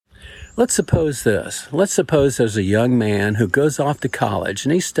Let's suppose this. Let's suppose there's a young man who goes off to college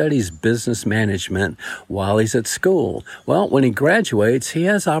and he studies business management while he's at school. Well, when he graduates, he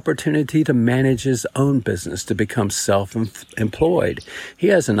has opportunity to manage his own business, to become self-employed. He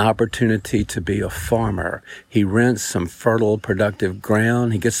has an opportunity to be a farmer. He rents some fertile, productive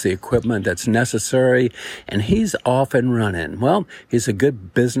ground. He gets the equipment that's necessary, and he's off and running. Well, he's a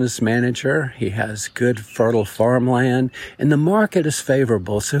good business manager. He has good, fertile farmland, and the market is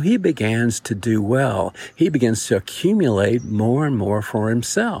favorable, so he begins to do well. He begins to accumulate more and more for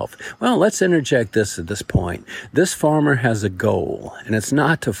himself. Well, let's interject this at this point. This farmer has a goal, and it's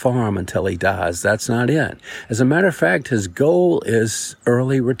not to farm until he dies. That's not it. As a matter of fact, his goal is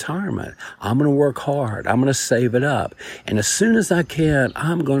early retirement. I'm going to work hard. I'm going to save it up. And as soon as I can,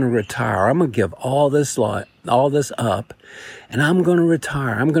 I'm going to retire. I'm going to give all this up, and I'm going to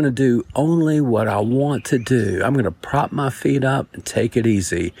retire. I'm going to do only what I want to do. I'm going to prop my feet up and take it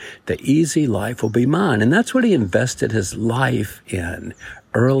easy. The easy life will be mine. And that's what he invested his life in,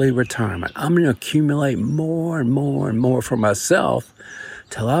 early retirement. I'm going to accumulate more and more and more for myself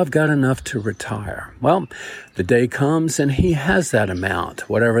till I've got enough to retire. Well, the day comes and he has that amount,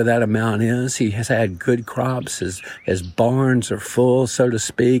 whatever that amount is. He has had good crops. His barns are full, so to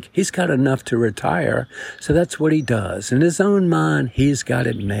speak. He's got enough to retire. So that's what he does. In his own mind, he's got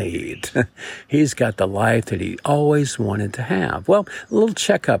it made. He's got the life that he always wanted to have. Well, a little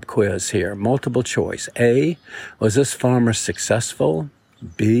checkup quiz here, multiple choice. A, was this farmer successful?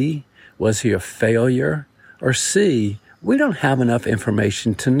 B, was he a failure? Or C, we don't have enough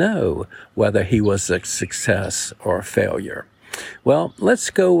information to know whether he was a success or a failure. Well, let's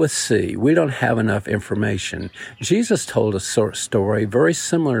go with C. We don't have enough information. Jesus told a story very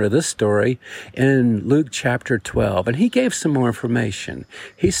similar to this story in Luke chapter 12, and he gave some more information.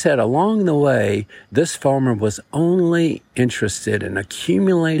 He said along the way, this farmer was only interested in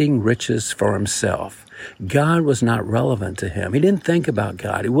accumulating riches for himself. God was not relevant to him. He didn't think about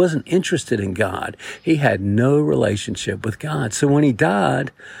God. He wasn't interested in God. He had no relationship with God. So when he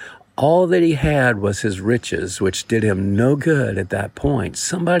died, all that he had was his riches, which did him no good at that point.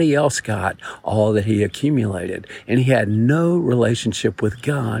 Somebody else got all that he accumulated, and he had no relationship with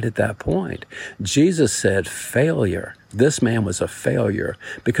God at that point. Jesus said failure. This man was a failure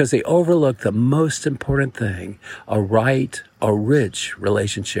because he overlooked the most important thing, a rich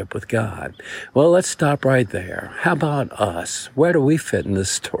relationship with God. Well, let's stop right there. How about us? Where do we fit in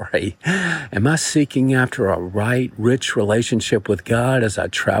this story? Am I seeking after a rich relationship with God as I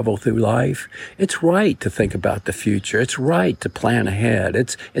travel through life? It's right to think about the future. It's right to plan ahead.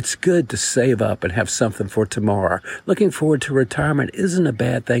 It's good to save up and have something for tomorrow. Looking forward to retirement isn't a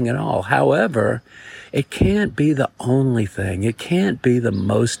bad thing at all. However, it can't be the only thing. It can't be the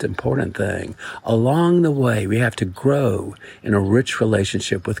most important thing. Along the way, we have to grow in a rich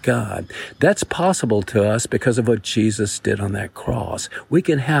relationship with God. That's possible to us because of what Jesus did on that cross. We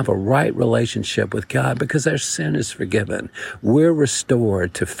can have a right relationship with God because our sin is forgiven. We're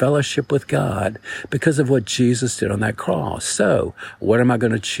restored to fellowship with God because of what Jesus did on that cross. So, what am I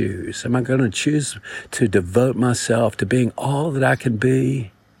going to choose? Am I going to choose to devote myself to being all that I can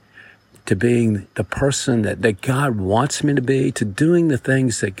be, to being the person that God wants me to be, to doing the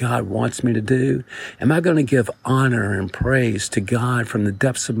things that God wants me to do? Am I going to give honor and praise to God from the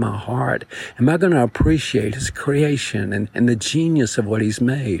depths of my heart? Am I going to appreciate his creation and the genius of what he's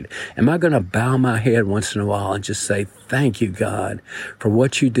made? Am I going to bow my head once in a while and just say, thank you, God, for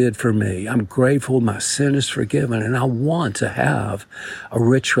what you did for me? I'm grateful my sin is forgiven, and I want to have a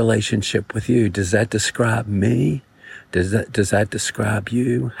rich relationship with you. Does that describe me? Does that describe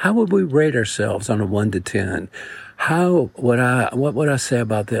you? How would we rate ourselves on a 1 to 10? What would I say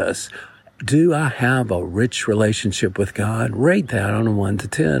about this? Do I have a rich relationship with God? Rate that on a 1 to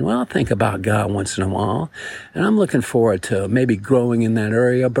 10. Well, I think about God once in a while, and I'm looking forward to maybe growing in that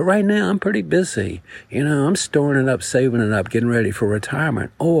area. But right now, I'm pretty busy. I'm storing it up, saving it up, getting ready for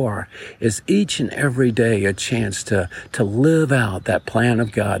retirement. Or is each and every day a chance to live out that plan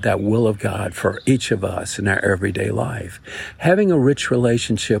of God, that will of God for each of us in our everyday life? Having a rich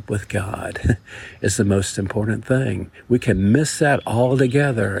relationship with God is the most important thing. We can miss that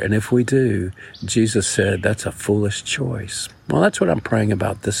altogether, and if we do, Jesus said that's a foolish choice. Well, that's what I'm praying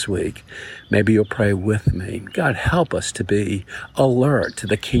about this week. Maybe you'll pray with me. God, help us to be alert to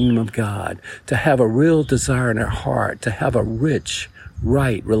the kingdom of God, to have a real desire in our heart, to have a rich,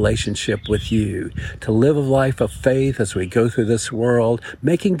 right relationship with you, to live a life of faith as we go through this world,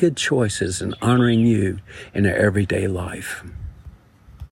 making good choices and honoring you in our everyday life.